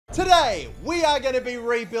Today, we are going to be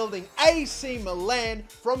rebuilding AC Milan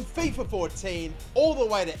from FIFA 14 all the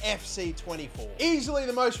way to FC 24. Easily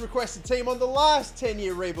the most requested team on the last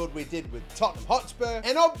 10-year rebuild we did with Tottenham Hotspur,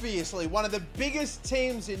 and obviously one of the biggest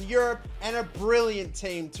teams in Europe and a brilliant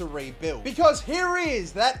team to rebuild. Because here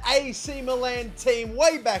is that AC Milan team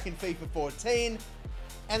way back in FIFA 14,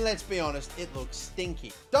 and let's be honest, it looks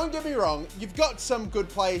stinky. Don't get me wrong, you've got some good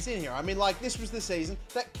players in here. I mean, like, this was the season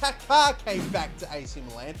that Kaká came back to AC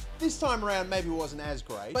Milan. This time around, maybe it wasn't as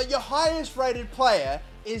great. But your highest rated player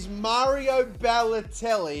is Mario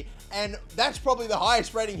Balotelli, and that's probably the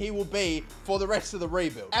highest rating he will be for the rest of the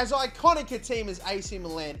rebuild. As iconic a team as AC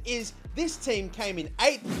Milan is, this team came in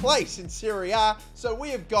 8th place in Serie A, so we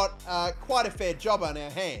have got quite a fair job on our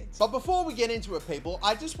hands. But before we get into it, people,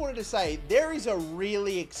 I just wanted to say there is a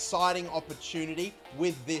really exciting opportunity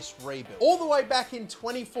with this rebuild. All the way back in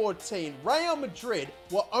 2014, Real Madrid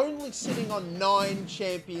were only sitting on 9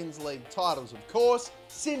 Champions League titles. Of course,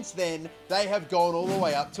 since then, they have gone all the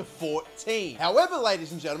way up to 14. However,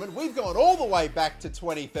 ladies and gentlemen, we've gone all the way back to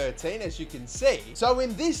 2013, as you can see. So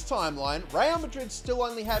in this timeline, Real Madrid still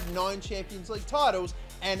only have 9 Champions League titles,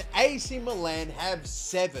 and AC Milan have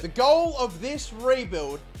 7. The goal of this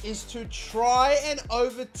rebuild is to try and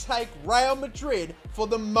overtake Real Madrid for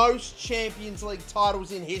the most Champions League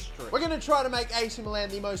titles in history. We're going to try to make AC Milan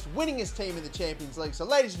the most winningest team in the Champions League. So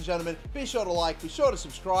ladies and gentlemen, be sure to like, be sure to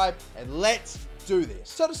subscribe, and let's do this.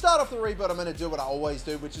 So to start off the rebuild, I'm going to do what I always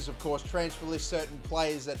do, which is of course transfer list certain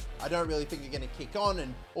players that I don't really think are going to kick on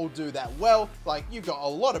and all do that well. Like, you've got a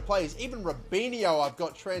lot of players, even Robinho I've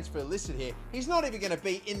got transfer listed here. He's not even going to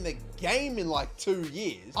be in the game in like 2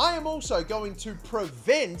 years. I am also going to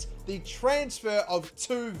prevent the transfer of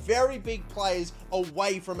 2 very big players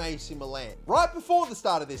away from AC Milan. Right before the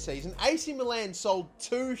start of this season, AC Milan sold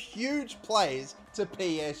 2 huge players to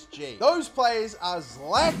PSG. Those players are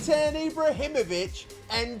Zlatan Ibrahimovic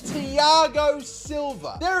and Thiago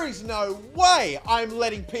Silva. There is no way I'm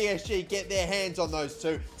letting PSG get their hands on those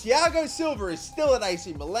 2. Thiago Silva is still at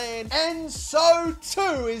AC Milan, and so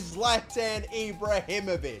too is Zlatan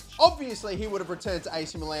Ibrahimovic. Obviously, he would have returned to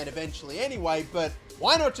AC Milan eventually anyway, but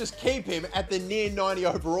why not just keep him at the near 90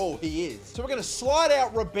 overall he is? So we're going to slide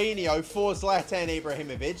out Robinho for Zlatan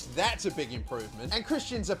Ibrahimovic. That's a big improvement. And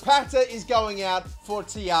Christian Zapata is going out for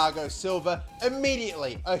Thiago Silva.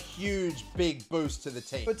 Immediately, a huge, big boost to the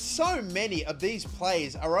team. But so many of these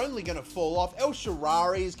players are only going to fall off. El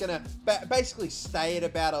Shaarawy is going to basically stay at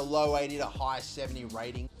about a low 80 to high 70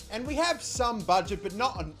 rating. And we have some budget, but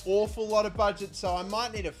not an awful lot of budget, so I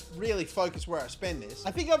might need to really focus where I spend this. I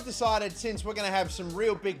think I've decided, since we're going to have some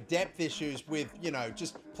real big depth issues with, you know,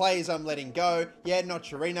 just players I'm letting go. Yeah,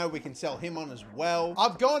 Nocerino, we can sell him on as well.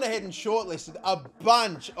 I've gone ahead and shortlisted a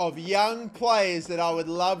bunch of young players that I would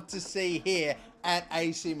love to see here at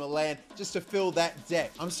AC Milan, just to fill that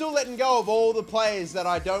depth. I'm still letting go of all the players that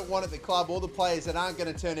I don't want at the club, all the players that aren't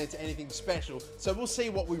going to turn into anything special, so we'll see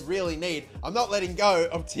what we really need. I'm not letting go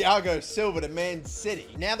of Thiago Silva to Man City.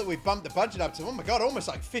 Now that we've bumped the budget up to, oh my god, almost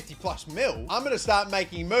like 50 plus mil, I'm going to start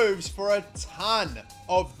making moves for a ton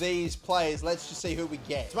of these players. Let's just see who we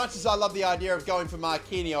get. As much as I love the idea of going for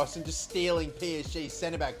Marquinhos and just stealing PSG's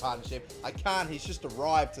centre-back partnership, I can't. He's just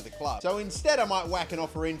arrived to the club. So instead, I might whack an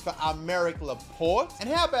offer in for Aymeric Laporte. And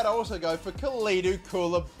how about I also go for Kalidou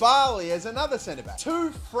Koulibaly as another centre-back?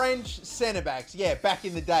 2 French centre-backs. Yeah, back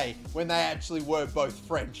in the day when they actually were both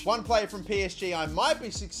French. One player from PSG I might be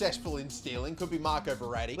successful in stealing. Could be Marco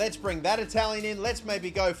Verratti. Let's bring that Italian in. Let's maybe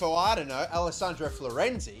go for, I don't know, Alessandro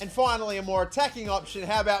Florenzi. And finally, a more attacking option.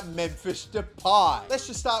 How about Memphis Depay? Let's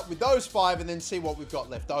just start with those 5 and then see what we've got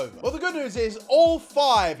left over. Well, the good news is all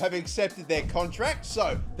 5 have accepted their contract,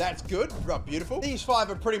 so that's good. Beautiful. These 5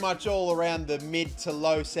 are pretty much all around the mid to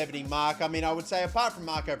low 70 mark. I mean, I would say apart from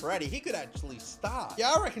Marco Verratti, he could actually start.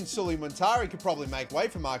 Yeah, I reckon Sully Montari could probably make way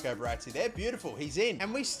for Marco Verratti there. Beautiful. He's in.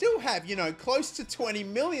 And we still have, you know, close to 20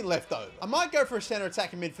 million left over. I might go for a center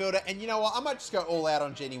attacking midfielder, and you know what? I might just go all out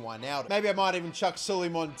on Gini Wijnaldum. Maybe I might even chuck Sully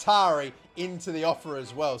Montari into the offer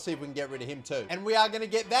as well. See if we can get rid of him too. And we are going to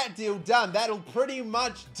get that deal done. That'll pretty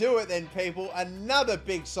much do it then, people. Another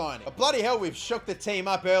big signing. But bloody hell, we've shook the team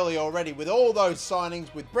up early already with all those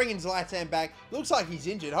signings, with bringing Zlatan back. Looks like he's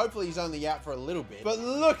injured. Hopefully he's only out for a little bit. But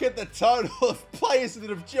look at the total of players that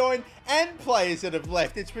have joined and players that have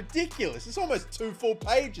left. It's ridiculous. It's almost 2 full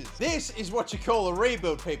pages. This is what you call a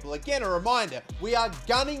rebuild, people. Again, a reminder, we are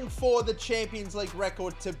gunning for the Champions League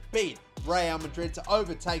record to beat Real Madrid, to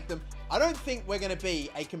overtake them. I don't think we're going to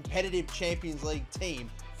be a competitive Champions League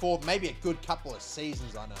team for maybe a good couple of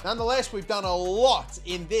seasons, I know. Nonetheless, we've done a lot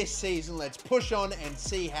in this season. Let's push on and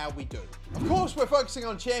see how we do. Of course, we're focusing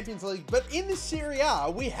on Champions League, but in the Serie A,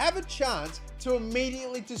 we have a chance to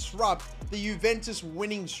immediately disrupt the Juventus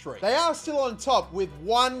winning streak. They are still on top with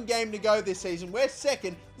one game to go this season. We're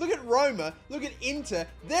second. Look at Roma, look at Inter.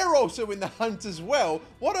 They're also in the hunt as well.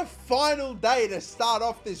 What a final day to start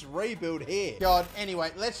off this rebuild here. God, anyway,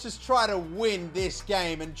 let's just try to win this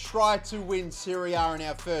game and try to win Serie A in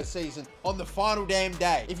our first season on the final damn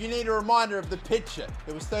day. If you need a reminder of the picture,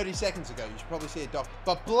 it was 30 seconds ago. You should probably see a doc.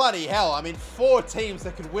 But bloody hell, I mean, 4 teams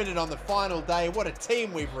that could win it on the final day. What a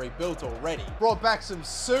team we've rebuilt already. Brought back some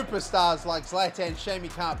superstars like Zlatan, shame he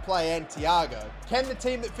can't play, and Thiago. Can the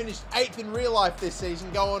team that finished 8th in real life this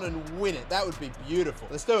season go on and win it? That would be beautiful.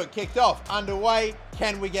 Let's do it. Kicked off. Underway.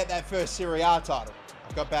 Can we get that first Serie A title?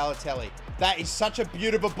 I've got Balotelli. That is such a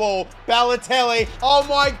beautiful ball. Balotelli. Oh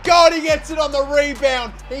my God, he gets it on the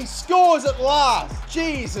rebound. He scores at last.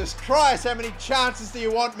 Jesus Christ, how many chances do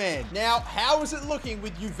you want, man? Now, how is it looking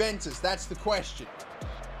with Juventus? That's the question.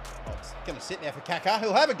 Oh, it's going to sit there for Kaká.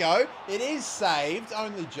 He'll have a go. It is saved,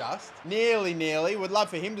 only just. Nearly. Would love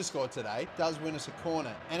for him to score today. Does win us a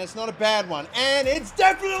corner. And it's not a bad one. And it's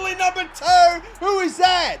definitely number 2. Who is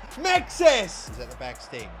that? Mexes. Is that the back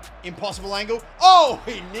stick? Impossible angle. Oh,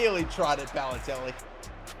 he nearly tried it, Balotelli.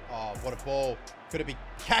 Oh, what a ball. Could it be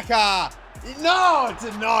Kaká? No,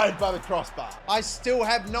 denied by the crossbar. I still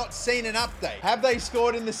have not seen an update. Have they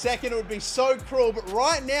scored in the second? It would be so cruel. But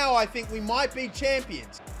right now, I think we might be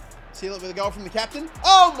champions. Seal it with a goal from the captain.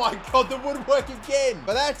 Oh my God, the woodwork again.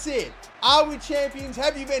 But that's it. Are we champions?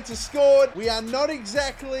 Have Juventus scored? We are not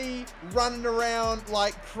exactly running around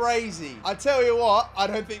like crazy. I tell you what, I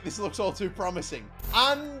don't think this looks all too promising.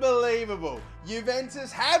 Unbelievable.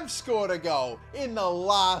 Juventus have scored a goal in the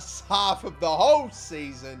last half of the whole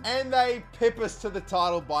season, and they pip us to the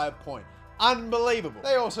title by a point. Unbelievable.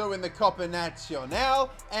 They also win the Copa Nacional,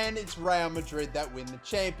 and it's Real Madrid that win the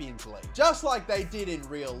Champions League. Just like they did in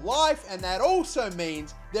real life, and that also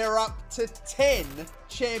means they're up to 10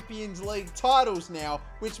 Champions League titles now,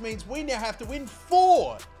 which means we now have to win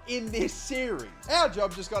 4 in this series. Our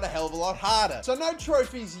job just got a hell of a lot harder. So no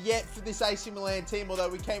trophies yet for this AC Milan team, although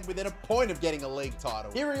we came within a point of getting a league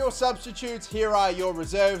title. Here are your substitutes, here are your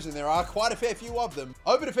reserves, and there are quite a fair few of them.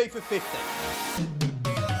 Over to FIFA 15.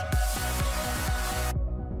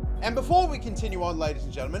 And before we continue on, ladies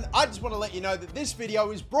and gentlemen, I just want to let you know that this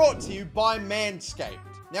video is brought to you by Manscaped.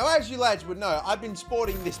 Now, as you lads would know, I've been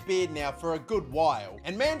sporting this beard now for a good while,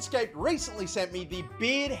 and Manscaped recently sent me the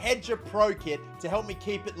Beard Hedger Pro Kit to help me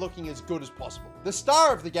keep it looking as good as possible. The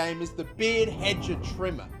star of the game is the Beard Hedger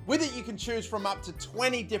Trimmer. With it, you can choose from up to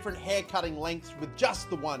 20 different hair cutting lengths with just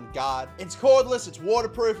the one guard. It's cordless, it's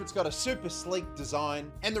waterproof, it's got a super sleek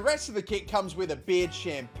design, and the rest of the kit comes with a beard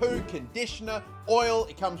shampoo, conditioner, oil,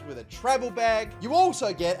 it comes with a travel bag. You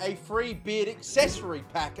also get a free beard accessory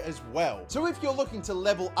pack as well. So if you're looking to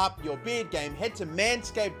level up your beard game, head to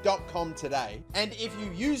manscaped.com today. And if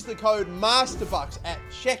you use the code MASTERBUCKS at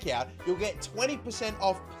checkout, you'll get 20%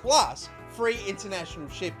 off plus free international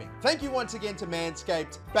shipping. Thank you once again to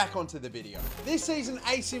Manscaped. Back onto the video. This season,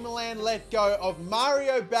 AC Milan let go of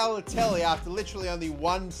Mario Balotelli after literally only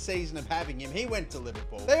 1 season of having him. He went to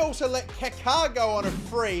Liverpool. They also let Kaká go on a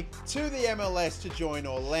free to the MLS to join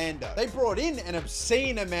Orlando. They brought in an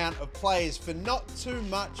obscene amount of players for not too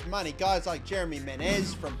much money. Guys like Jeremy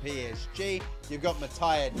Menez from PSG. You've got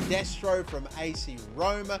Matteo Destro from AC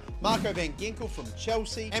Roma, Marco Van Ginkel from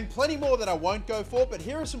Chelsea, and plenty more that I won't go for, but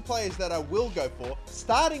here are some players that I will go for,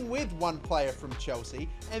 starting with one player from Chelsea,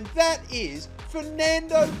 and that is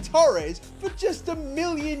Fernando Torres for just €1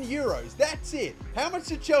 million. That's it. How much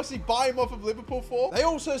did Chelsea buy him off of Liverpool for? They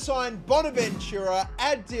also signed Bonaventura,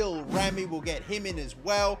 Adil Rami, will get him in as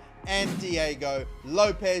well, and Diego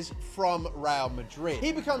Lopez from Real Madrid.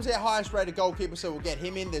 He becomes their highest rated goalkeeper, so we'll get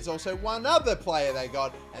him in. There's also one other player they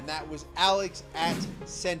got, and that was Alex at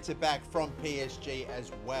centre-back from PSG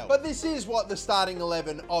as well. But this is what the starting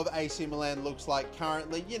 11 of AC Milan looks like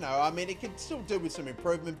currently. You know, I mean, it could still do with some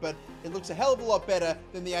improvement, but it looks a hell of a lot better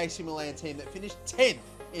than the AC Milan team that finished 10th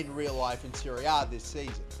in real life in Serie A this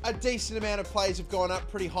season. A decent amount of players have gone up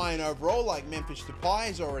pretty high in overall, like Memphis Depay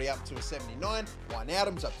is already up to a 79,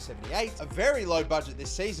 Wijnaldum's up to 78. A very low budget this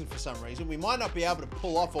season for some reason. We might not be able to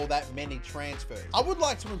pull off all that many transfers. I would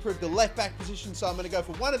like to improve the left back position, so I'm going to go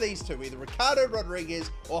for one of these two, either Ricardo Rodriguez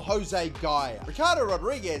or Jose Gaya. Ricardo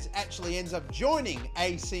Rodriguez actually ends up joining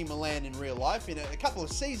AC Milan in real life in a couple of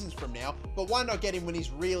seasons from now, but why not get him when he's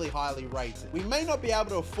really highly rated? We may not be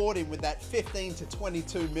able to afford him with that 15 to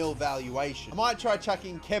 22 mil valuation. I might try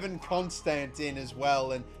chucking Kevin Constant in as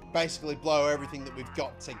well, and basically blow everything that we've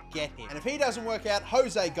got to get him. And if he doesn't work out,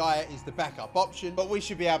 Jose Gaia is the backup option, but we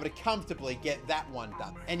should be able to comfortably get that one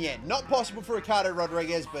done. And yeah, not possible for Ricardo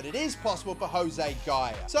Rodriguez, but it is possible for Jose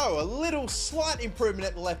Gaia. So a little slight improvement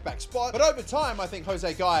at the left back spot, but over time, I think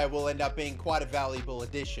Jose Gaia will end up being quite a valuable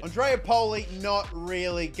addition. Andrea Poli, not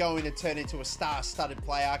really going to turn into a star-studded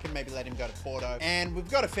player. I can maybe let him go to Porto. And we've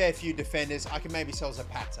got a fair few defenders. I can maybe sell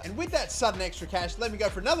Zapata. And with that sudden extra cash, let me go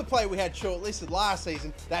for another player we had shortlisted last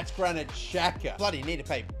season. That's Granit Xhaka. Bloody need to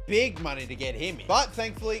pay big money to get him in. But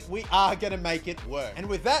thankfully, we are going to make it work. And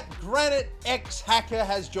with that, Granit X Hacker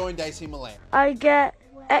has joined AC Milan. I get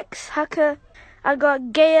X Hacker. I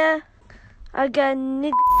got Gaia. I got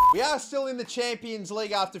Nig. We are still in the Champions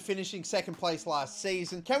League after finishing second place last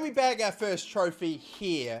season. Can we bag our first trophy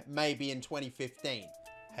here, maybe in 2015?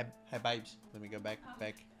 Hey babes, let me go back.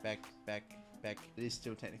 It is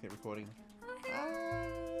still technically recording. Hi,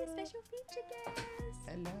 special feature guest.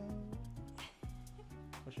 Hello.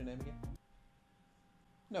 What's your name again?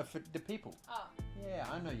 No, for the people. Oh. Yeah,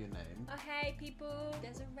 I know your name. Oh, hey, people.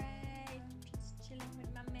 There's a Ray. I'm just chilling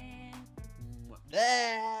with my man.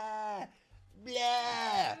 Blah.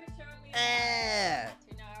 Blah.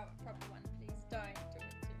 No, a proper one, please. Don't do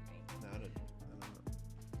it to me. No, I don't.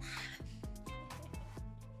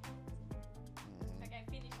 Okay,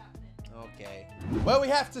 finish up then. Okay. Well, we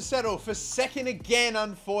have to settle for second again,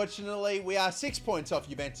 unfortunately. We are 6 points off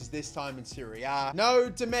Juventus this time in Serie A. No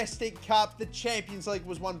domestic cup. The Champions League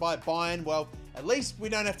was won by Bayern. Well, at least we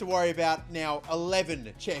don't have to worry about now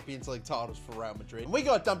 11 Champions League titles for Real Madrid. And we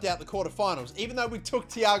got dumped out the quarterfinals. Even though we took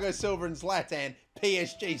Thiago Silva and Zlatan,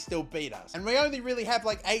 PSG still beat us. And we only really have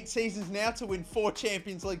like 8 seasons now to win 4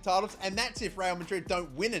 Champions League titles. And that's if Real Madrid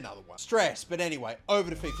don't win another one. Stress. But anyway, over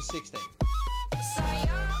to FIFA 16.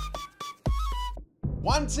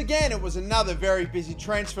 Once again, it was another very busy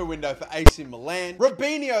transfer window for AC Milan.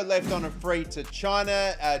 Robinho left on a free to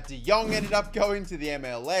China. De Jong ended up going to the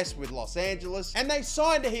MLS with Los Angeles. And they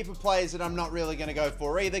signed a heap of players that I'm not really going to go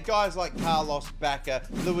for either. Guys like Carlos Bacca,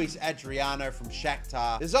 Luis Adriano from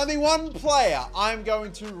Shakhtar. There's only one player I'm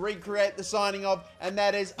going to recreate the signing of, and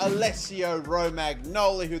that is Alessio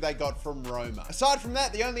Romagnoli, who they got from Roma. Aside from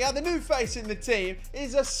that, the only other new face in the team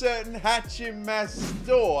is a certain Hachim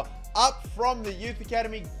Mastor, up from the youth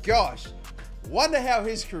academy. Gosh, wonder how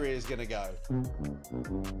his career is going to go.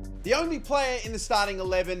 The only player in the starting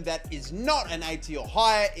 11 that is not an 80 or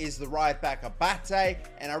higher is the right back Abate,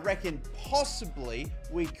 and I reckon possibly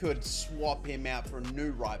we could swap him out for a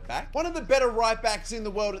new right back. One of the better right backs in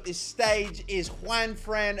the world at this stage is Juan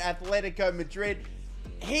Fran, Atletico Madrid.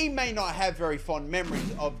 He may not have very fond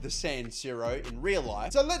memories of the San Siro in real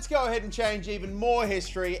life. So let's go ahead and change even more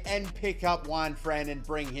history and pick up Juan Fran and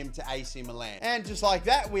bring him to AC Milan. And just like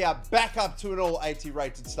that, we are back up to an all 80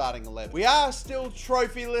 rated starting 11. We are still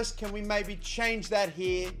trophyless. Can we maybe change that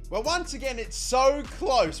here? Well, once again, it's so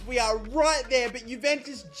close. We are right there, but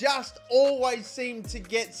Juventus just always seem to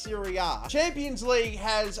get Serie A. Champions League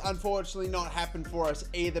has unfortunately not happened for us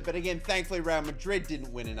either, but again, thankfully Real Madrid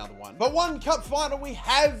didn't win another one. But one cup final we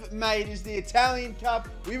have made is the Italian Cup.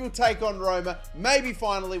 We will take on Roma. Maybe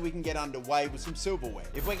finally we can get underway with some silverware.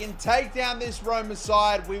 If we can take down this Roma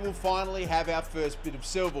side, we will finally have our first bit of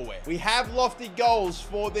silverware. We have lofty goals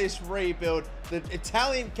for this rebuild. The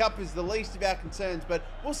Italian Cup is the least of our concerns, but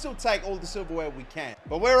we'll still take all the silverware we can.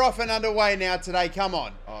 But we're off and underway now today. Come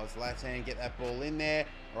on. Oh, Zlatan, get that ball in there.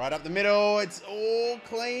 Right up the middle. It's all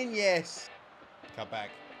clean. Yes. Cut back.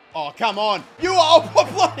 Oh, come on. You are,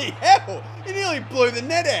 oh, bloody hell. He nearly blew the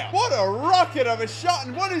net out. What a rocket of a shot.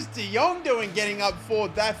 And what is De Jong doing getting up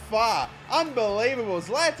forward that far? Unbelievable.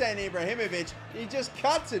 Zlatan Ibrahimovic, he just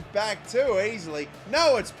cuts it back too easily.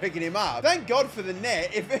 No one's picking him up. Thank God for the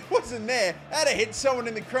net. If it wasn't there, that'd have hit someone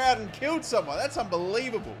in the crowd and killed someone. That's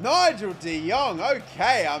unbelievable. Nigel De Jong.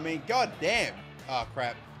 Okay. I mean, goddamn. Oh,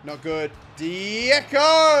 crap. Not good. Diego!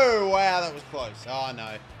 Wow, that was close. Oh,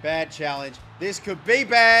 no. Bad challenge. This could be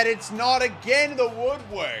bad. It's not again the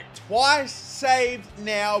woodwork. Twice saved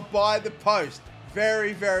now by the post.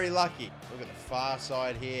 Very, very lucky. Look at the far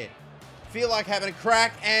side here. Feel like having a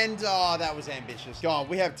crack, and oh, that was ambitious. Go on,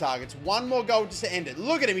 we have targets. One more goal just to end it.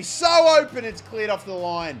 Look at him, he's so open, it's cleared off the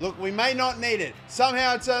line. Look, we may not need it.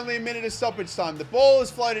 Somehow it's only a minute of stoppage time. The ball is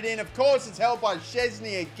floated in. Of course, it's held by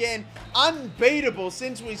Szczesny again. Unbeatable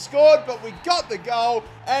since we scored, but we got the goal,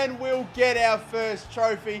 and we'll get our first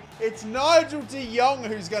trophy. It's Nigel De Jong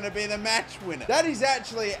who's going to be the match winner. That is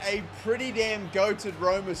actually a pretty damn goated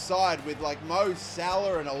Roma side with like Mo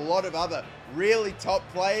Salah and a lot of other really top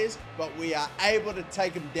players, but we are able to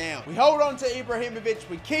take them down. We hold on to Ibrahimovic,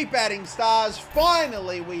 we keep adding stars.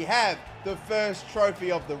 Finally, we have the first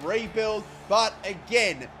trophy of the rebuild, but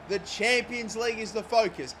again, the Champions League is the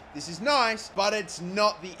focus. This is nice, but it's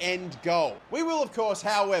not the end goal. We will, of course,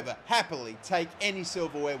 however, happily take any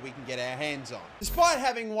silverware we can get our hands on. Despite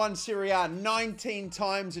having won Serie A 19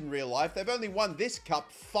 times in real life, they've only won this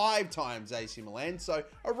cup 5 times, AC Milan, so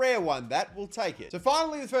a rare one that, we'll take it. So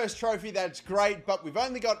finally the first trophy, that's great, but we've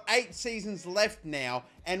only got 8 seasons left now,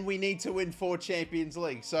 and we need to win 4 Champions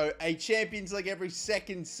League. So a Champions League every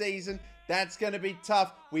second season, that's going to be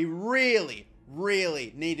tough. We really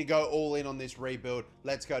need to go all in on this rebuild.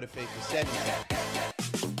 Let's go to FIFA 17.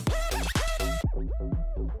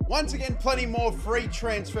 Once again, plenty more free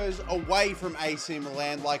transfers away from AC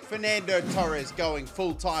Milan, like Fernando Torres going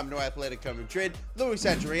full-time to Atletico Madrid, Luis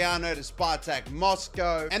Adriano to Spartak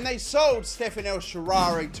Moscow, and they sold Stefan El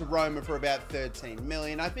Shaarawy to Roma for about 13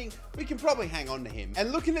 million. I think we can probably hang on to him.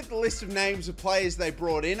 And looking at the list of names of players they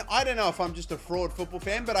brought in, I don't know if I'm just a fraud football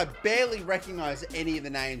fan, but I barely recognize any of the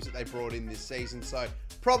names that they brought in this season, so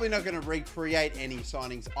probably not going to recreate any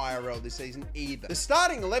signings IRL this season either. The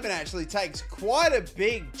starting 11 actually takes quite a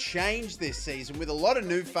big change this season, with a lot of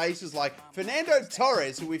new faces, like Fernando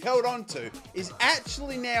Torres, who we've held on to, is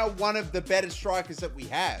actually now one of the better strikers that we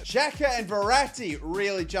have. Xhaka and Verratti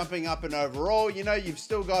really jumping up, and overall, you know, you've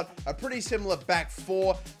still got a pretty similar back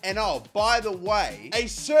 4. And oh, by the way, a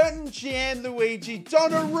certain Gianluigi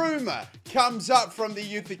Donnarumma comes up from the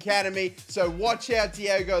youth academy, so watch out,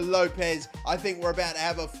 Diego Lopez. I think we're about to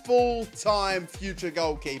have a full-time future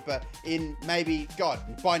goalkeeper in maybe, God,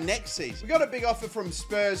 by next season. We got a big offer from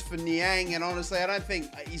Spurs for Niang, and honestly, I don't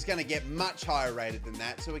think he's going to get much higher rated than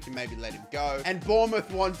that, so we can maybe let him go. And Bournemouth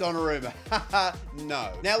want Donnarumma. Haha,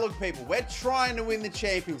 no. Now look, people, we're trying to win the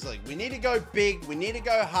Champions League. We need to go big. We need to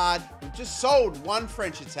go hard. We've just sold one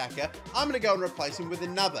French attacker. I'm going to go and replace him with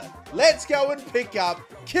another. Let's go and pick up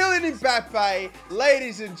Kylian Mbappe,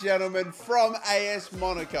 ladies and gentlemen, from AS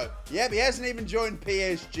Monaco. Yep, he hasn't even joined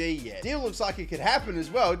PSG yet. Deal looks like it could happen as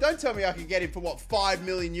well. Don't tell me I could get him for, what, 5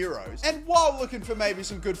 million euros? And while looking for maybe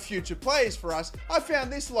some good future players for us, I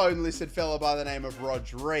found this lone listed fella by the name of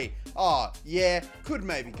Rodri. Oh, yeah, could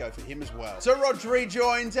maybe go for him as well. So Rodri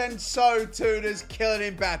joins, and so too does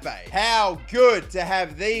Kylian Mbappe. How good to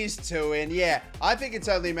have these two in. Yeah, I think it's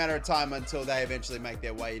only a matter of time until they eventually make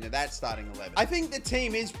their way into that starting 11. I think the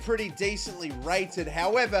team is pretty decently rated.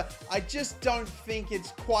 However, I just don't think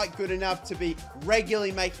it's quite good enough to be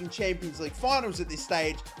regularly making Champions League finals at this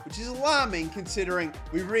stage, which is alarming considering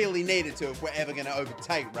we really needed to if we're ever going to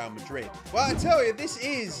overtake Real Madrid. Well, I tell you, this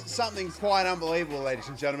is something quite unbelievable, ladies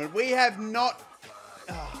and gentlemen. We have not,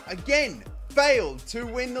 again, failed to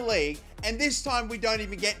win the league, and this time we don't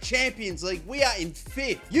even get Champions League. We are in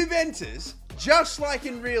 5th. Juventus, just like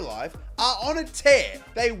in real life, are on a tear.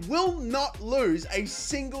 They will not lose a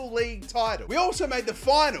single league title. We also made the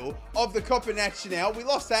final of the Coppa Nacional. We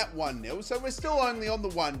lost that 1-0, so we're still only on the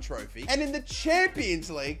 1 trophy. And in the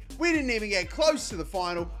Champions League, we didn't even get close to the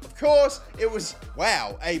final. Of course, it was,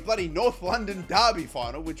 wow, a bloody North London derby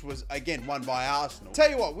final, which was, again, won by Arsenal. Tell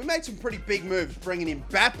you what, we made some pretty big moves, bringing in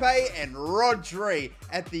Mbappe and Rodri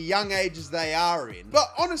at the young ages they are in.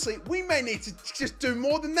 But honestly, we may need to just do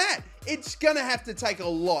more than that. It's gonna have to take a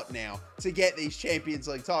lot now to get these Champions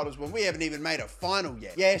League titles when we haven't even made a final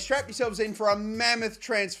yet. Yeah, strap yourselves in for a mammoth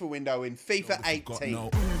transfer window in FIFA 18.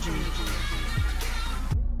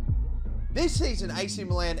 This season, AC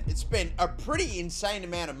Milan spent a pretty insane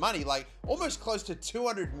amount of money, like almost close to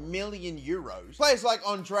 200 million euros. Players like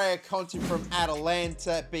Andrea Conti from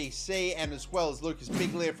Atalanta, BC, and as well as Lucas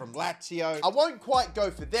Biglia from Lazio. I won't quite go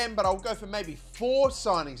for them, but I'll go for maybe 4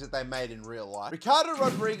 signings that they made in real life. Ricardo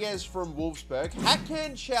Rodriguez from Wolfsburg,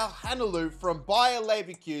 Hakan Çalhanoğlu from Bayer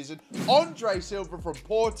Leverkusen, Andre Silva from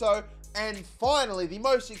Porto, and finally, the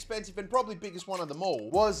most expensive and probably biggest one of them all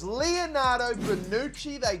was Leonardo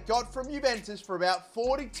Bonucci. They got from Juventus for about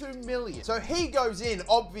 42 million. So he goes in,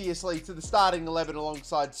 obviously, to the starting 11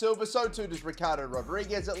 alongside Silva. So too does Ricardo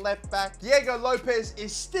Rodriguez at left back. Diego Lopez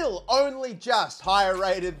is still only just higher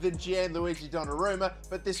rated than Gianluigi Donnarumma,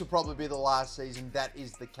 but this will probably be the last season that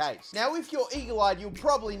is the case. Now, if you're eagle-eyed, you'll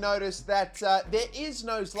probably notice that there is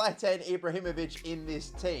no Zlatan Ibrahimovic in this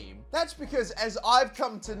team. That's because, as I've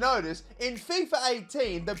come to notice, in FIFA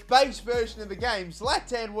 18, the base version of the game,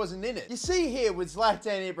 Zlatan wasn't in it. You see here with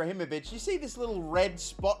Zlatan Ibrahimovic, you see this little red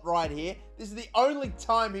spot right here? This is the only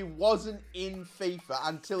time he wasn't in FIFA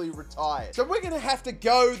until he retired. So we're going to have to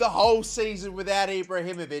go the whole season without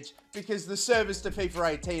Ibrahimovic because the servers to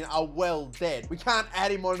FIFA 18 are well dead. We can't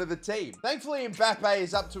add him onto the team. Thankfully, Mbappe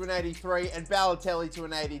is up to an 83 and Balotelli to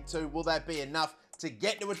an 82. Will that be enough to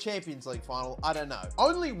get to a Champions League final? I don't know.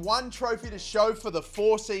 Only 1 trophy to show for the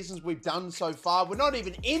 4 seasons we've done so far. We're not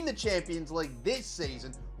even in the Champions League this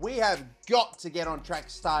season. We have got to get on track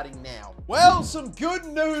starting now. Well, some good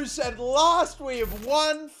news. At last we have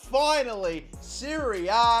won, finally, Serie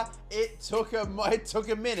A. It took a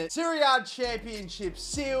minute. Serie A championship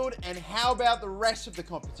sealed, and how about the rest of the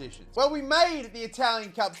competitions? Well, we made the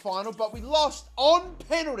Italian Cup final, but we lost on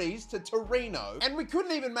penalties to Torino, and we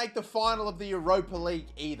couldn't even make the final of the Europa League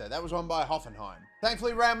either. That was won by Hoffenheim.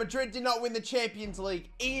 Thankfully, Real Madrid did not win the Champions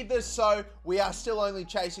League either, so we are still only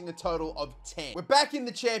chasing a total of 10. We're back in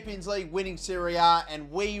the Champions League, winning Serie A,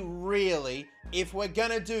 and we really, if we're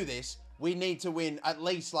gonna do this, we need to win at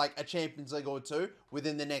least like a Champions League or two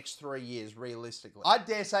within the next 3 years, realistically. I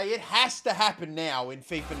dare say it has to happen now in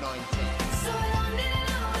FIFA 19.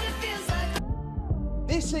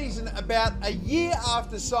 This season, about a year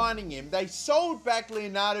after signing him, they sold back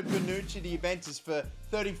Leonardo Bonucci to Juventus for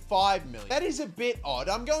 35 million. That is a bit odd.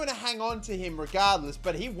 I'm going to hang on to him regardless,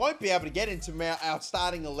 but he won't be able to get into our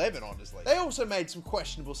starting 11, honestly. They also made some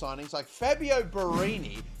questionable signings like Fabio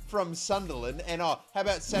Borini from Sunderland, and how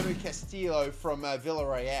about Samu Castillo from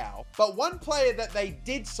Villarreal. But one player that they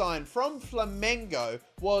did sign from Flamengo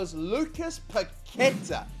was Lucas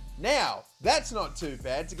Paqueta. Now, that's not too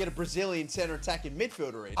bad to get a Brazilian center attacking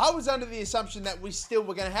midfielder in. I was under the assumption that we still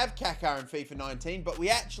were going to have Kaká in FIFA 19, but we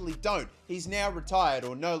actually don't. He's now retired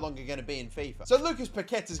or no longer going to be in FIFA. So Lucas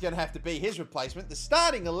Paqueta is going to have to be his replacement. The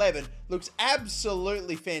starting 11 looks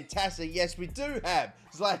absolutely fantastic. Yes, we do have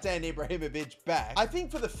Zlatan Ibrahimovic back. I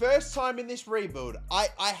think for the first time in this rebuild, I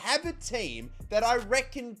have a team that I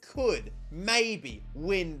reckon could maybe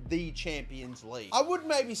win the Champions League. I would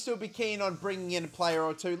maybe still be keen on bringing in a player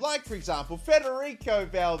or two, like for example, Federico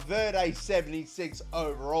Valverde, 76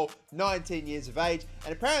 overall, 19 years of age,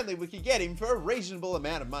 and apparently we could get him for a reasonable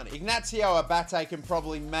amount of money. Ignacio Abate can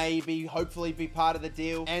probably hopefully be part of the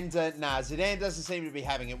deal, and nah, Zidane doesn't seem to be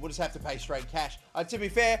having it. We'll just have to pay straight cash. To be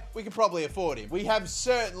fair, we can probably afford him. We have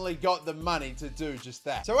certainly got the money to do just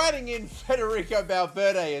that. So adding in Federico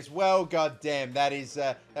Valverde as well, goddamn,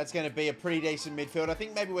 that's going to be a pretty decent midfield. I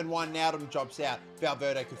think maybe when Wijnaldum drops out,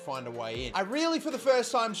 Valverde could find a way in. I really, for the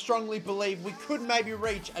first time, strongly believe we could maybe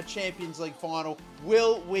reach a Champions League final.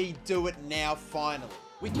 Will we do it now, finally?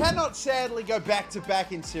 We cannot sadly go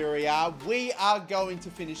back-to-back in Serie A. We are going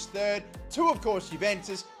to finish third to, of course,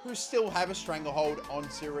 Juventus, who still have a stranglehold on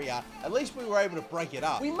Serie A. At least we were able to break it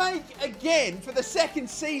up. We make, again, for the second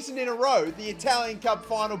season in a row, the Italian Cup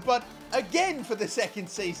final, but again for the second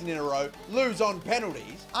season in a row, lose on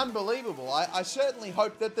penalties. Unbelievable. I certainly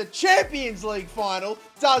hope that the Champions League final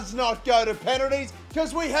does not go to penalties,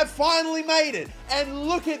 because we have finally made it. And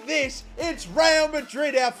look at this, it's Real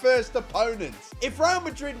Madrid, our first opponents. If Real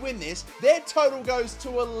Madrid win this, their total goes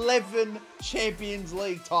to 11 Champions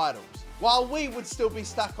League titles, while we would still be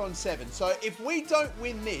stuck on 7. So if we don't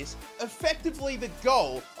win this, effectively the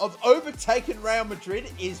goal of overtaking Real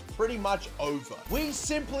Madrid is pretty much over. We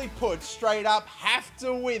simply put, straight up, have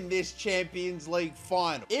to win this Champions League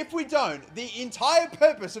final. If we don't, the entire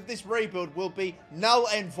purpose of this rebuild will be null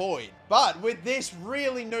and void. But with this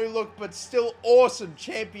really new look, but still awesome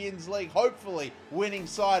Champions League, hopefully winning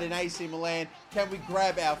side in AC Milan, can we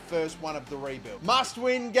grab our first one of the rebuild?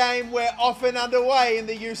 Must-win game. We're off and underway in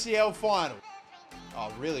the UCL final.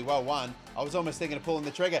 Oh, really well won. I was almost thinking of pulling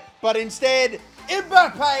the trigger, but instead,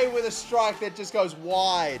 Mbappe with a strike that just goes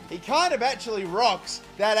wide. He kind of actually rocks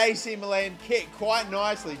that AC Milan kit quite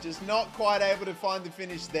nicely, just not quite able to find the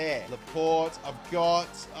finish there. Laporte, I've got,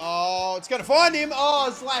 oh, it's going to find him. Oh,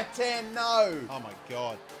 Zlatan, no. Oh my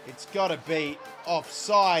God, it's got to be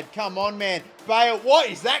offside. Come on, man. Bale, what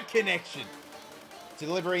is that connection?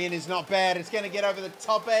 Delivery in is not bad. It's going to get over the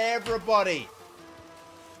top of everybody.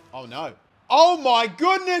 Oh no. Oh my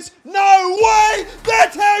goodness, no way!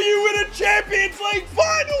 That's how you win a Champions League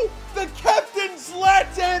final! The captain,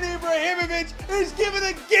 Zlatan Ibrahimovic, is given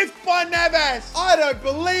a gift by Navas. I don't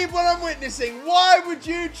believe what I'm witnessing. Why would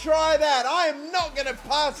you try that? I am not going to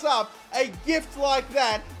pass up a gift like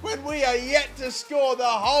that when we are yet to score the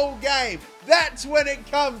whole game. That's when it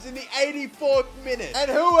comes in the 84th minute. And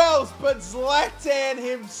who else but Zlatan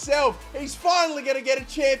himself? He's finally going to get a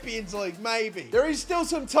Champions League, maybe. There is still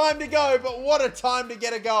some time to go, but what a time to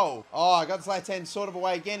get a goal. Oh, I got Zlatan sort of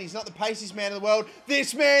away again. He's not the paciest man in the world.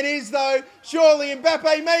 This man is, though. Surely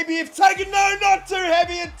Mbappe maybe have taken, no, not too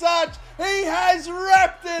heavy a touch. He has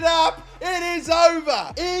wrapped it up. It is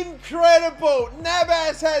over. Incredible.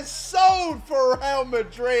 Navas has sold for Real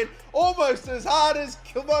Madrid almost as hard as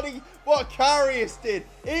what Karius did.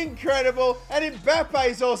 Incredible. And Mbappe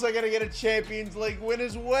is also going to get a Champions League win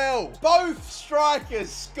as well. Both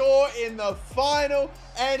strikers score in the final,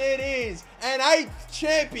 and it is an 8th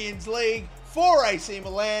Champions League for AC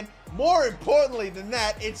Milan. More importantly than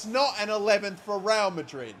that, it's not an 11th for Real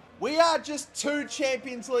Madrid. We are just 2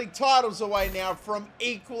 Champions League titles away now from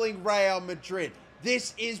equaling Real Madrid.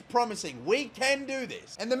 This is promising. We can do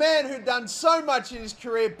this. And the man who'd done so much in his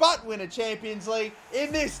career but win a Champions League,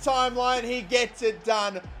 in this timeline, he gets it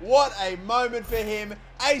done. What a moment for him.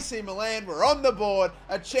 AC Milan were on the board,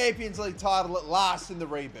 a Champions League title at last in the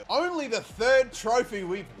rebuild. Only the 3rd trophy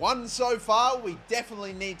we've won so far. We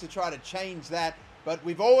definitely need to try to change that. But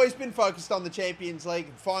we've always been focused on the Champions League,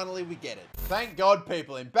 and finally we get it. Thank God,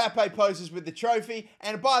 people. Mbappe poses with the trophy,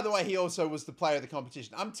 and by the way, he also was the player of the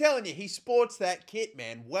competition. I'm telling you, he sports that kit,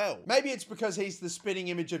 man, well. Maybe it's because he's the spitting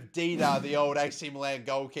image of Dida, the old AC Milan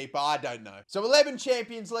goalkeeper, I don't know. So 11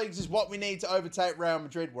 Champions Leagues is what we need to overtake Real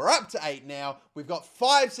Madrid. We're up to 8 now. We've got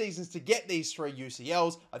 5 seasons to get these 3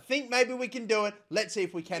 UCLs. I think maybe we can do it. Let's see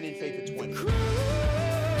if we can in FIFA 20.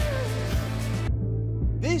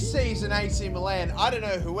 This season, AC Milan, I don't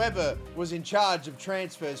know whoever was in charge of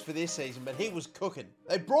transfers for this season, but he was cooking.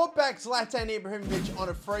 They brought back Zlatan Ibrahimovic on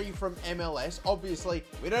a free from MLS. Obviously,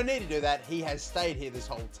 we don't need to do that. He has stayed here this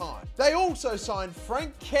whole time. They also signed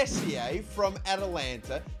Frank Kessié from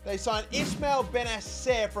Atalanta. They signed Ismail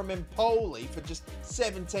Benacer from Empoli for just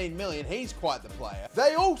 17 million. He's quite the player.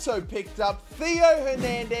 They also picked up Theo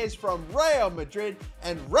Hernandez from Real Madrid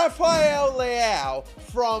and Rafael Leao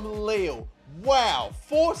from Lille. Wow,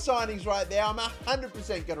 4 signings right there. I'm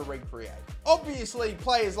 100% going to recreate. Obviously,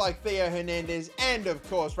 players like Theo Hernandez and, of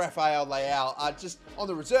course, Rafael Leao are just on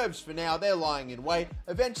the reserves for now. They're lying in wait.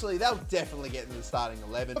 Eventually, they'll definitely get into the starting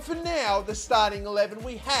 11. But for now, the starting 11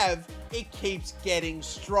 we have, it keeps getting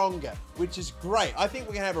stronger, which is great. I think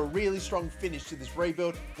we're going to have a really strong finish to this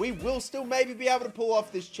rebuild. We will still maybe be able to pull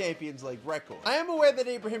off this Champions League record. I am aware that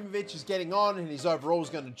Ibrahimovic is getting on and his overall is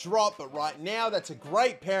going to drop, but right now, that's a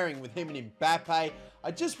great pairing with him and Mbappe. I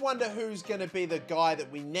just wonder who's going to be the guy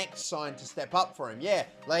that we next sign to step up for him. Yeah,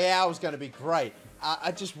 Leao is going to be great.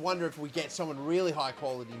 I just wonder if we get someone really high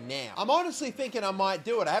quality now. I'm honestly thinking I might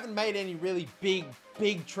do it. I haven't made any really big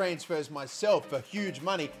transfers myself for huge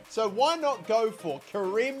money. So why not go for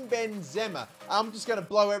Karim Benzema? I'm just going to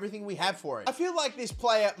blow everything we have for him. I feel like this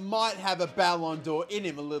player might have a Ballon d'Or in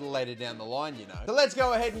him a little later down the line, you know. So let's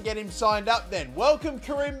go ahead and get him signed up then. Welcome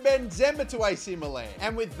Karim Benzema to AC Milan.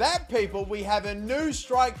 And with that, people, we have a new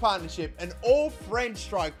strike partnership, an all-French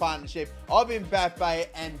strike partnership of Mbappe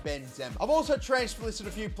and Benzema. I've also transfer listed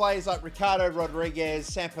a few players like Ricardo Rodriguez,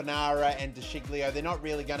 Sampanara, and De Sciglio. They're not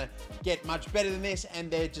really going to get much better than this,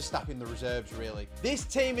 and they're just stuck in the reserves, really. This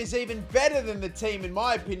team is even better than the team, in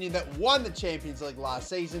my opinion, that won the Champions League last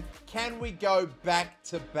season. Can we go back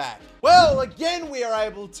to back? Well, again, we are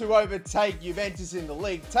able to overtake Juventus in the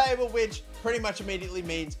league table, which pretty much immediately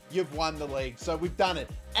means you've won the league. So we've done it.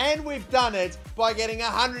 And we've done it by getting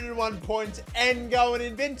 101 points and going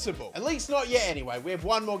invincible. At least not yet anyway. We have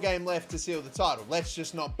 1 more game left to seal the title. Let's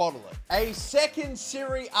just not bottle it. A second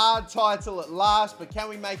Serie A title at last, but can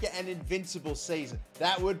we make it an invincible season?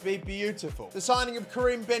 That would be beautiful. The signing of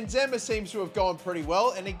Karim Benzema seems to have gone pretty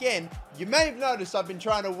well. And again, you may have noticed I've been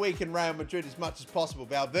trying to weaken Real Madrid as much as possible.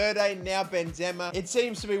 Valverde, now Benzema. It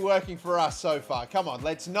seems to be working for us so far. Come on,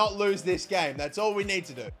 let's not lose this game. That's all we need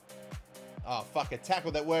to do. Oh, fuck, a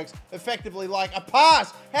tackle that works effectively like a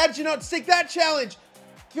pass. How did you not stick that challenge?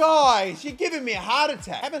 Guys, you're giving me a heart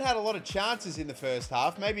attack. Haven't had a lot of chances in the first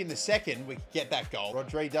half. Maybe in the second we could get that goal.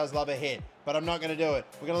 Rodri does love a hit, but I'm not going to do it.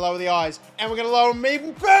 We're going to lower the eyes, and we're going to lower them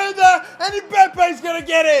even further, and Mbappe's going to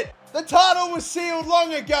get it. The title was sealed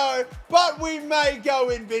long ago, but we may go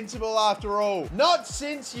invincible after all. Not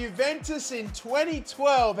since Juventus in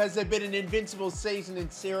 2012 has there been an invincible season in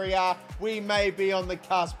Serie A. We may be on the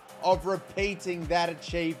cusp of repeating that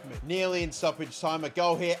achievement. Nearly in stoppage time, a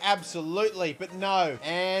goal here, absolutely, but no.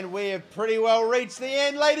 And we have pretty well reached the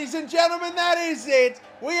end, ladies and gentlemen. That is it.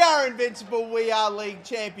 We are invincible. We are league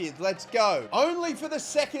champions. Let's go. Only for the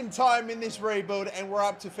 2nd time in this rebuild, and we're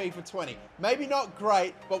up to FIFA 20. Maybe not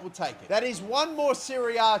great, but we'll take it. That is 1 more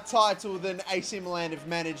Serie A title than AC Milan have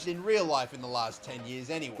managed in real life in the last 10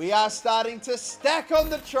 years anyway. We are starting to stack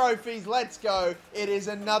on the trophies. Let's go. It is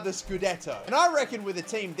another Scudetto. And I reckon with a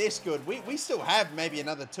team this good, we still have maybe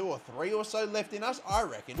another 2 or 3 or so left in us, I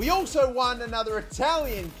reckon. We also won another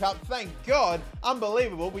Italian Cup, thank God.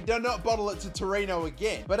 Unbelievable. We do not bottle it to Torino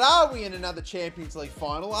again. But are we in another Champions League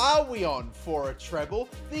final? Are we on for a treble?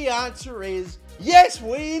 The answer is yes,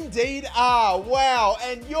 we indeed are. Wow,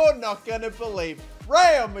 and you're not going to believe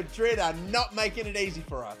Real Madrid are not making it easy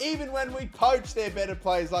for us. Even when we poach their better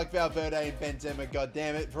players like Valverde and Benzema,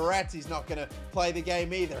 goddammit, Verratti's not going to play the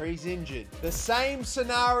game either. He's injured. The same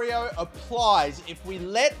scenario applies. If we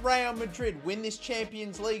let Real Madrid win this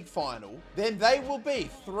Champions League final, then they will be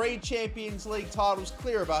 3 Champions League titles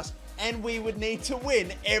clear of us, and we would need to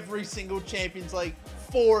win every single Champions League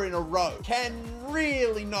 4 in a row. Can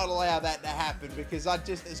really not allow that to happen, because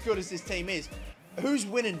as good as this team is, who's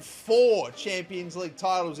winning 4 Champions League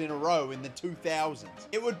titles in a row in the 2000s?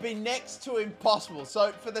 It would be next to impossible.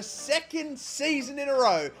 So for the 2nd season in a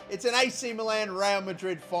row, it's an AC Milan Real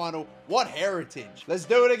Madrid final. What heritage. Let's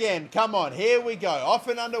do it again. Come on, here we go. Off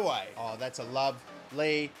and underway. Oh, that's a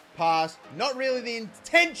lovely pass. Not really the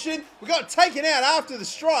intention. We got taken out after the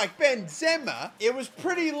strike. Benzema. It was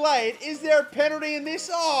pretty late. Is there a penalty in this?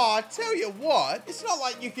 Oh, I tell you what. It's not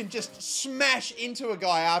like you can just smash into a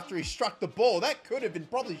guy after he struck the ball. That could have been,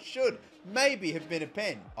 probably should, maybe have been a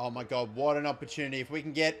pen. Oh my God, what an opportunity. If we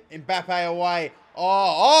can get Mbappe away.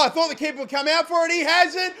 Oh, I thought the keeper would come out for it. He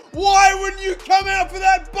hasn't. Why wouldn't you come out for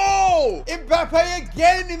that ball? Mbappe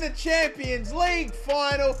again in the Champions League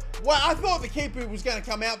final. Well, I thought the keeper was going to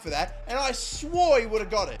come out for that, and I swore he would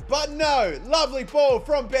have got it. But no, lovely ball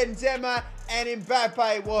from Benzema, and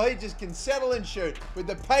Mbappe, well, he just can settle and shoot. With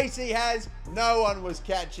the pace he has, no one was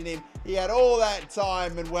catching him. He had all that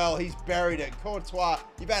time, and well, he's buried it. Courtois,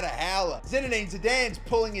 you've had a howler. Zinedine Zidane's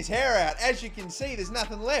pulling his hair out. As you can see, there's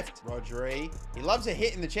nothing left. Rodri, he loves a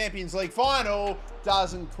hit in the Champions League final.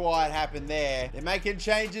 Doesn't quite happen there. They're making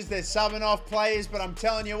changes. They're subbing off players, but I'm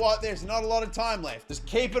telling you what, there's not a lot of time left. Just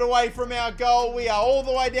keep it away from our goal. We are all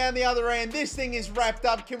the way down the other end. This thing is wrapped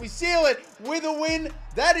up. Can we seal it with a win?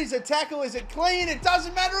 That is a tackle. Is it clean? It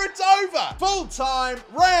doesn't matter. It's over. Full time.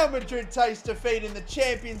 Real Madrid takes defeat in the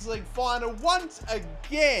Champions League final once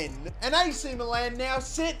again. And AC Milan now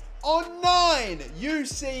sit on 9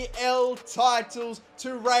 UCL titles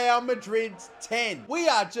to Real Madrid's 10. We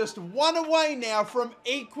are just 1 away now from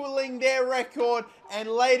equaling their record. And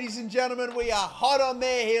ladies and gentlemen, we are hot on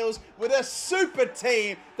their heels with a super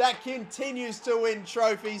team that continues to win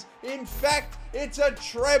trophies. In fact, it's a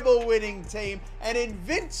treble winning team, an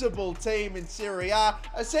invincible team in Serie A,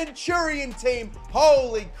 a Centurion team.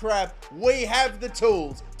 Holy crap, we have the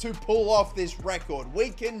tools to pull off this record.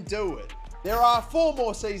 We can do it. There are 4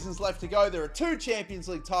 more seasons left to go. There are 2 Champions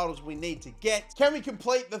League titles we need to get. Can we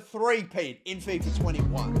complete the 3-peat in FIFA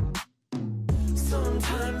 21?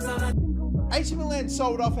 AC Milan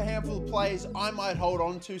sold off a handful of players I might hold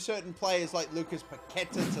on to. Certain players like Lucas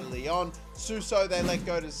Paqueta to Lyon. Suso they let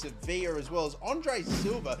go to Sevilla, as well as Andre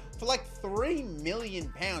Silva for like £3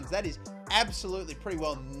 million. That is absolutely pretty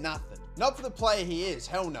well nothing. Not for the player he is,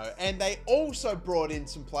 hell no. And they also brought in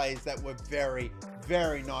some players that were very,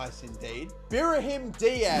 very nice indeed. Brahim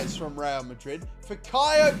Diaz from Real Madrid,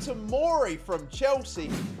 Fikayo Tomori from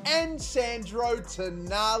Chelsea, and Sandro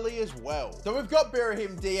Tonali as well. So we've got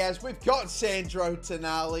Brahim Diaz, we've got Sandro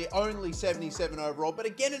Tonali, only 77 overall, but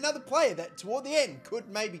again, another player that toward the end could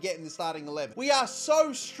maybe get in the starting 11. We are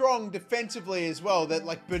so strong defensively as well that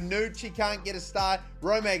like Bonucci can't get a start,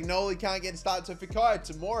 Romagnoli can't get a start, so Fikayo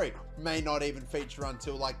Tomori may not even feature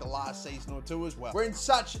until like the last season or 2 as well. We're in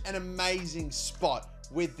such an amazing spot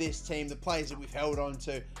with this team, the players that we've held on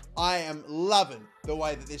to. I am loving the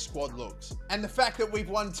way that this squad looks. And the fact that we've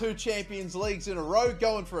won 2 Champions Leagues in a row,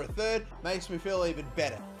 going for a 3rd, makes me feel even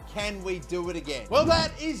better. Can we do it again? Well,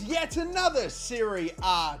 that is yet another Serie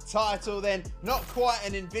A title then. Not quite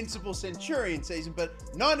an invincible Centurion season, but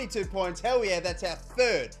 92 points. Hell yeah, that's our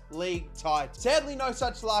 3rd league title. Sadly, no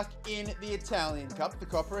such luck in the Italian Cup, the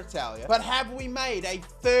Coppa Italia. But have we made a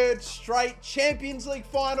 3rd straight Champions League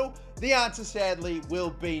final? The answer, sadly, will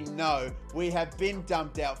be no. We have been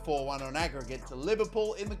dumped out 4-1 on aggregate to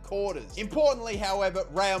Liverpool in the quarters. Importantly, however,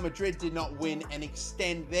 Real Madrid did not win and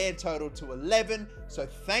extend their total to 11. So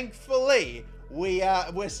thankfully,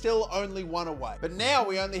 we're still only 1 away. But now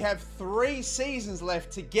we only have 3 seasons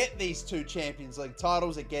left to get these 2 Champions League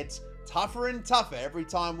titles. It gets tougher and tougher every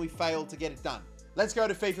time we fail to get it done. Let's go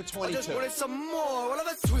to FIFA 22.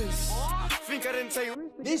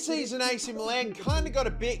 This season, AC Milan kind of got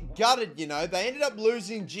a bit gutted, you know. They ended up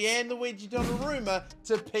losing Gianluigi Donnarumma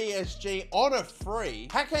to PSG on a free.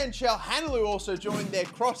 Hakan Çalhanoğlu also joined their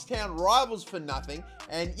crosstown rivals for nothing.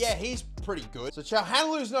 And yeah, he's pretty good. So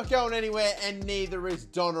Çalhanoğlu's not going anywhere, and neither is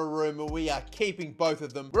Donnarumma. We are keeping both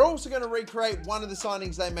of them. We're also going to recreate one of the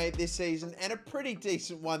signings they made this season, and a pretty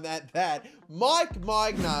decent one at that. Mike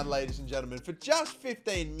Maignan, ladies and gentlemen. For just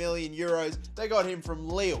 15 million euros, they got him from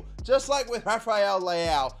Lille. Just like with Rafael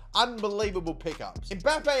Leao, unbelievable pickups.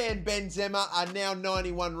 Mbappe and Benzema are now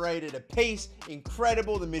 91 rated apiece.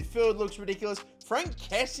 Incredible. The midfield looks ridiculous. Frank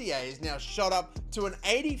Kessié is now shot up to an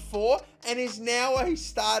 84 and is now a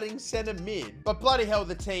starting centre mid. But bloody hell,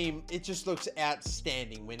 the team, it just looks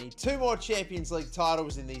outstanding. We need 2 more Champions League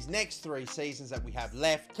titles in these next 3 seasons that we have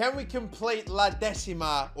left. Can we complete La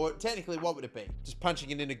Decima, or technically what would it be? Just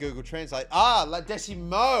punching it into Google Translate. Ah, La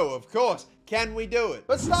Decimo, of course. Can we do it?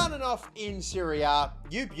 But starting off in Serie A,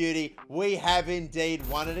 you beauty, we have indeed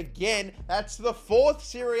won it again. That's the 4th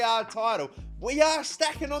Serie A title. We are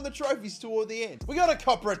stacking on the trophies toward the end. We got a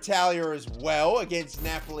Coppa Italia as well against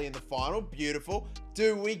Napoli in the final. Beautiful.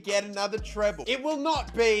 Do we get another treble? It will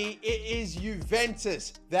not be. It is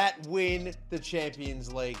Juventus that win the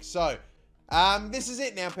Champions League. So, this is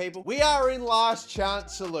it now, people. We are in last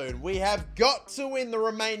chance saloon. We have got to win the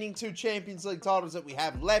remaining 2 Champions League titles that we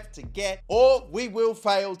have left to get, or we will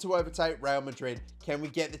fail to overtake Real Madrid. Can we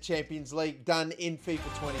get the Champions League done in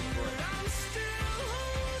FIFA 23?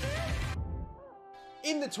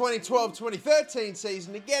 In the 2012-2013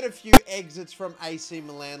 season, to get a few exits from AC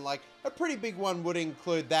Milan, like a pretty big one would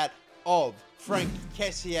include that of Frank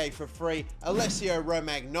Kessié for free, Alessio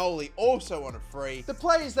Romagnoli also on a free. The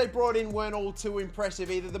players they brought in weren't all too impressive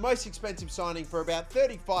either. The most expensive signing for about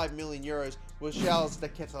 35 million euros was Charles de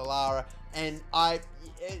Ketelaere, and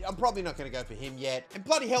I'm probably not going to go for him yet. And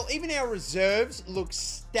bloody hell, even our reserves look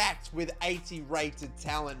stacked with 80 rated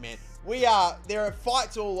talent, man. There are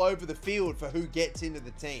fights all over the field for who gets into the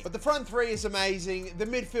team. But the front 3 is amazing, the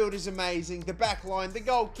midfield is amazing, the back line, the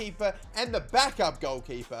goalkeeper, and the backup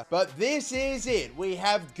goalkeeper. But this is it. We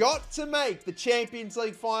have got to make the Champions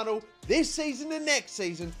League final this season and next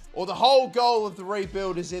season, or the whole goal of the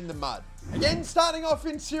rebuild is in the mud. Again, starting off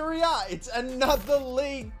in Serie A, it's another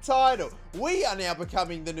league title. We are now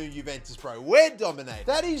becoming the new Juventus, bro. We're dominating.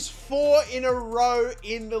 That is 4 in a row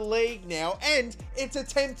in the league now, and it's a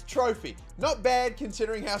 10th trophy. Not bad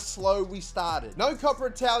considering how slow we started. No Coppa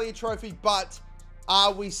Italia trophy, but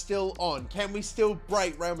are we still on? Can we still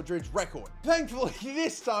break Real Madrid's record? Thankfully,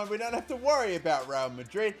 this time we don't have to worry about Real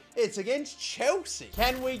Madrid. It's against Chelsea.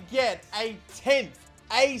 Can we get a 10th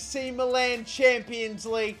AC Milan Champions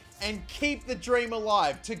League and keep the dream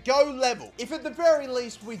alive to go level? If at the very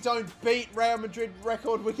least we don't beat Real Madrid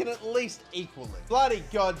record, we can at least equal it. Bloody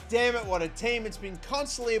god damn it, what a team. It's been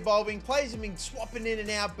constantly evolving. Players have been swapping in and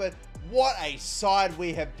out, but what a side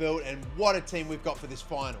we have built and what a team we've got for this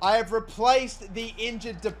final. I have replaced the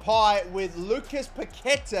injured Depay with Lucas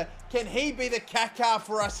Paqueta. Can he be the Kaká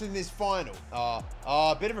for us in this final? Oh,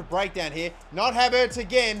 a bit of a breakdown here. Not Havertz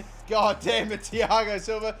again. God damn it, Thiago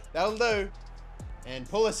Silva. That'll do. And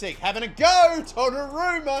Pulisic having a go.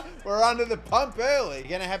 Donnarumma, we're under the pump early. You're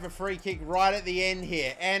going to have a free kick right at the end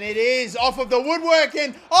here. And it is off of the woodwork.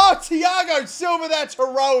 And oh, Thiago Silva, that's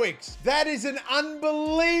heroics. That is an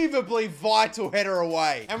unbelievably vital header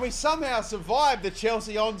away. And we somehow survived the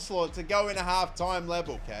Chelsea onslaught to go in a half-time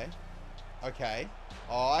level. Okay.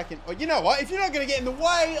 Oh, you know what? If you're not going to get in the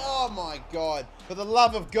way, oh my God. For the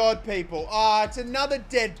love of God, people. Oh, it's another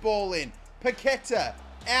dead ball in. Paqueta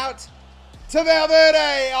out to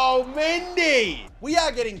Valverde. Oh, Mendy. We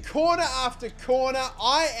are getting corner after corner.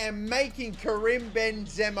 I am making Karim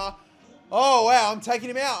Benzema. Oh, wow. I'm taking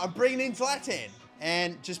him out. I'm bringing in Zlatan.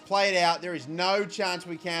 And just play it out. There is no chance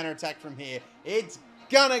we counter-attack from here. It's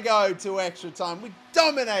gonna go to extra time. We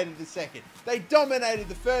dominated the second. They dominated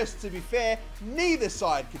the first, to be fair. Neither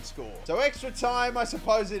side could score. So extra time, I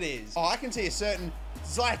suppose it is. Oh, I can see a certain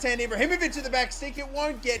Zlatan Ibrahimovic at the back stick. It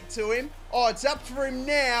won't get to him. Oh, it's up for him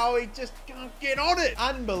now. He just can't get on it.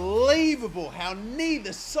 Unbelievable how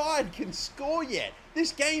neither side can score yet.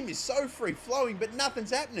 This game is so free-flowing, but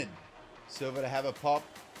nothing's happening. Silva to have a pop.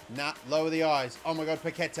 Nah, lower the eyes. Oh my God,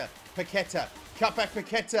 Paqueta. Cut back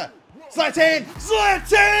Paqueta. Zlatan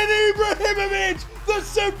Ibrahimovic, the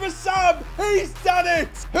super sub, he's done it.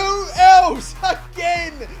 Who else?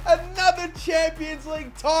 Again, another Champions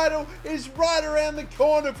League title is right around the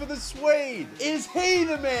corner for the Swede. Is he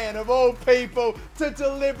the man of all people to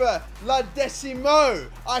deliver La Decimo?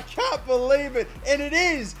 I can't believe it. And it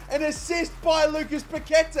is an assist by Lucas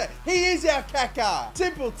Paqueta. He is our Kaká.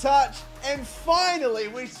 Simple touch. And finally,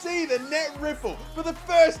 we see the net ripple for the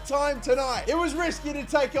first time tonight. It was risky to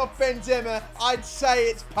take off Benzema. I'd say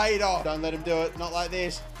it's paid off. Don't let him do it. Not like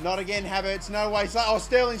this. Not again, Havertz. No way. Oh,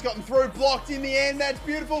 Sterling's gotten through. Blocked in the end. That's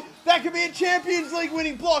beautiful. That could be a Champions League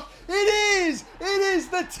winning block. It is! It is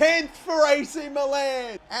the 10th for AC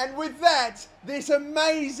Milan. And with that, this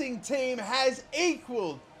amazing team has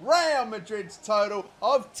equaled Real Madrid's total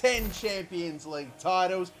of 10 Champions League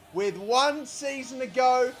titles. With 1 season to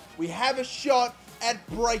go, we have a shot at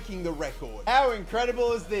breaking the record. How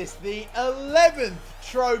incredible is this? The 11th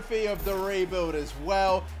trophy of the rebuild as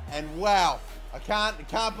well. And wow, I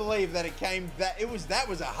can't believe that that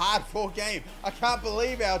was a hard-fought game. I can't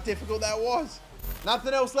believe how difficult that was.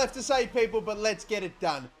 Nothing else left to say, people, but let's get it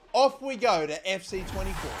done. Off we go to FC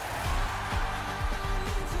 24.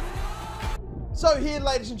 So here,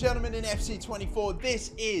 ladies and gentlemen, in FC 24,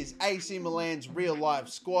 this is AC Milan's real-life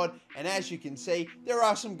squad. And as you can see, there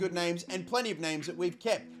are some good names and plenty of names that we've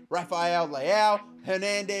kept. Rafael Leao,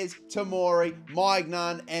 Hernandez, Tomori,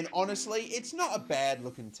 Maignan, and honestly, it's not a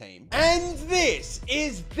bad-looking team. And this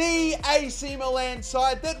is the AC Milan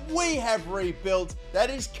side that we have rebuilt that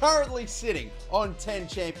is currently sitting on 10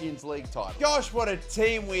 Champions League titles. Gosh, what a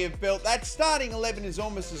team we have built. That starting 11 is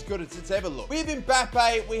almost as good as it's ever looked. We have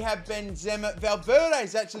Mbappe, we have Benzema. Valverde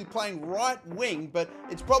is actually playing right wing, but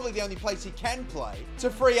it's probably the only place he can play to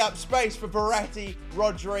free up space for Verratti,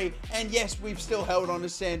 Rodri, and yes, we've still held on to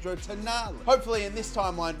Sandro Tonali. Hopefully in this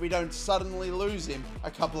timeline we don't suddenly lose him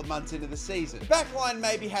a couple of months into the season. The backline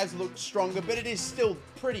maybe has looked stronger, but it is still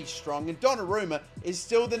pretty strong, and Donnarumma is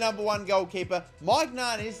still the #1 goalkeeper.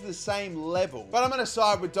 Maignan is the same level, but I'm going to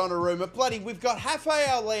side with Donnarumma. Bloody, we've got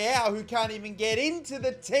Rafael Leao who can't even get into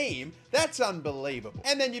the team. That's unbelievable.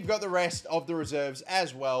 And then you've got the rest of the reserves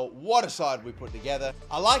as well. What a side we put together.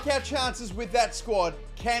 I like our chances with that squad.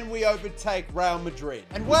 Can we overtake Real Madrid?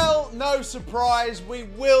 And well, no surprise, we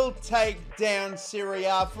will take down Serie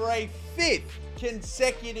A for a 5th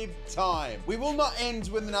consecutive time. We will not end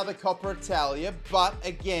with another Coppa Italia, but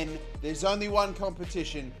again, there's only one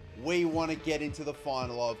competition we want to get into the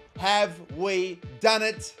final of. Have we done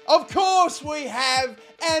it? Of course we have,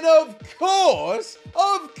 and of course,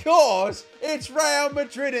 it's Real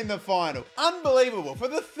Madrid in the final. Unbelievable. For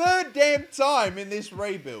the 3rd damn time in this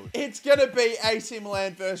rebuild, it's going to be AC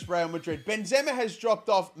Milan versus Real Madrid. Benzema has dropped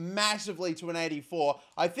off massively to an 84.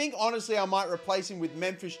 I think, honestly, I might replace him with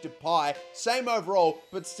Memphis Depay. Same overall,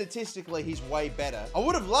 but statistically, he's way better. I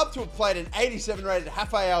would have loved to have played an 87 rated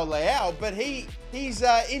Rafael Leao, but he's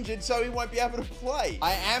injured, so he won't be able to play.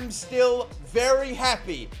 I am still very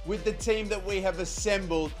happy with the team that we have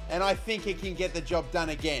assembled, and I think it can get the job done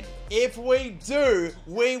again. If we do,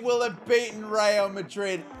 we will have beaten Real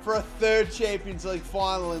Madrid for a 3rd Champions League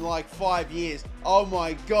final in like 5 years. Oh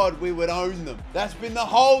my God, we would own them. That's been the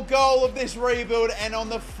whole goal of this rebuild, and on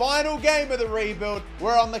the final game of the rebuild,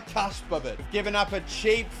 we're on the cusp of it. We've given up a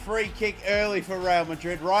cheap free kick early for Real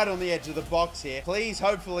Madrid, right on the edge of the box here. Please,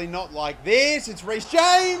 hopefully not like this. It's Reece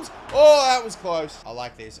James. Oh, that was close. I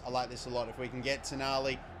like this. I like this a lot. If we can get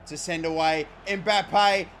Tonali to send away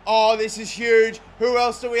Mbappe. Oh, this is huge. Who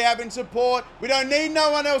else do we have in support? We don't need no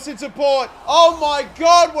one else in support. Oh my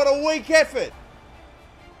God, what a weak effort.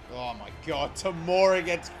 Oh my God, Tomori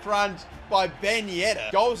gets crunched by Ben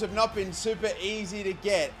Yedder. Goals have not been super easy to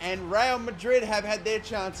get, and Real Madrid have had their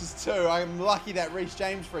chances too. I'm lucky that Reece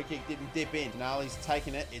James free kick didn't dip in. Tonali's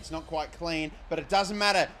taken it. It's not quite clean, but it doesn't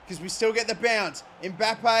matter because we still get the bounce.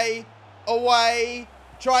 Mbappe away.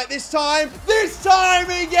 Try it this time. This time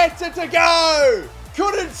he gets it to go.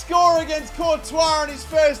 Couldn't score against Courtois on his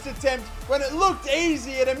first attempt when it looked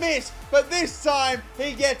easy at a miss, but this time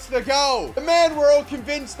he gets the goal. The man we're all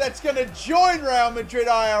convinced that's going to join Real Madrid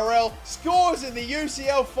IRL scores in the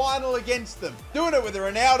UCL final against them. Doing it with a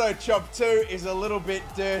Ronaldo chop too is a little bit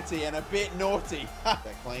dirty and a bit naughty. Is that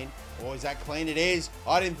clean? Oh, is that clean? It is.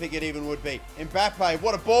 I didn't think it even would be. Mbappe,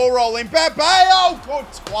 what a ball roll. Mbappe, oh,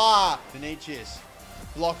 Courtois. Vinicius,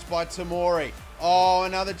 blocked by Tomori. Oh,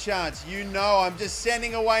 another chance. You know I'm just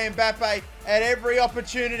sending away Mbappe at every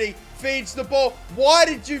opportunity. Feeds the ball. Why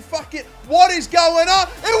did you fuck it? What is going on?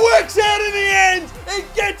 It works out in the end.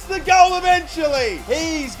 It gets the goal eventually.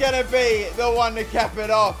 He's going to be the one to cap it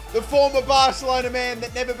off. The former Barcelona man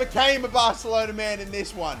that never became a Barcelona man in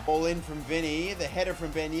this one. Ball in from Vinny. The header from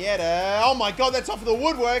Ben Yedder. Oh my God, that's off of the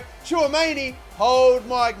woodwork. Chouameni. Hold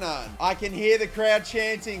Maignan. I can hear the crowd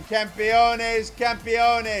chanting, Campeones,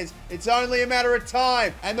 Campeones. It's only a matter of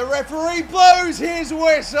time. And the referee blows his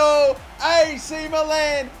whistle. AC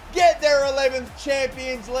Milan get their 11th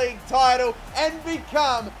Champions League title and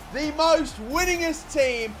become the most winningest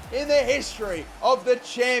team in the history of the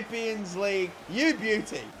Champions League. You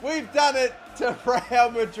beauty. We've done it to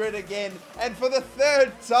Real Madrid again, and for the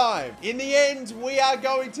 3rd time. In the end, we are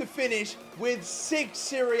going to finish with 6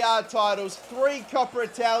 Serie A titles, 3 Coppa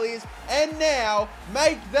Italias, and now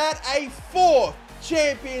make that a 4th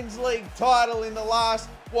Champions League title in the last,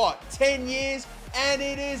 10 years? And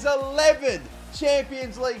it is 11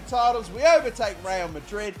 Champions League titles. We overtake Real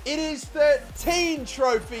Madrid. It is 13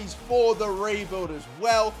 trophies for the rebuild as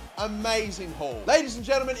well. Amazing haul. Ladies and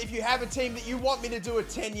gentlemen, if you have a team that you want me to do a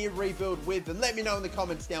 10-year rebuild with, then let me know in the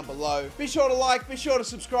comments down below. Be sure to like, be sure to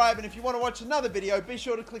subscribe, and if you want to watch another video, be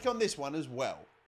sure to click on this one as well.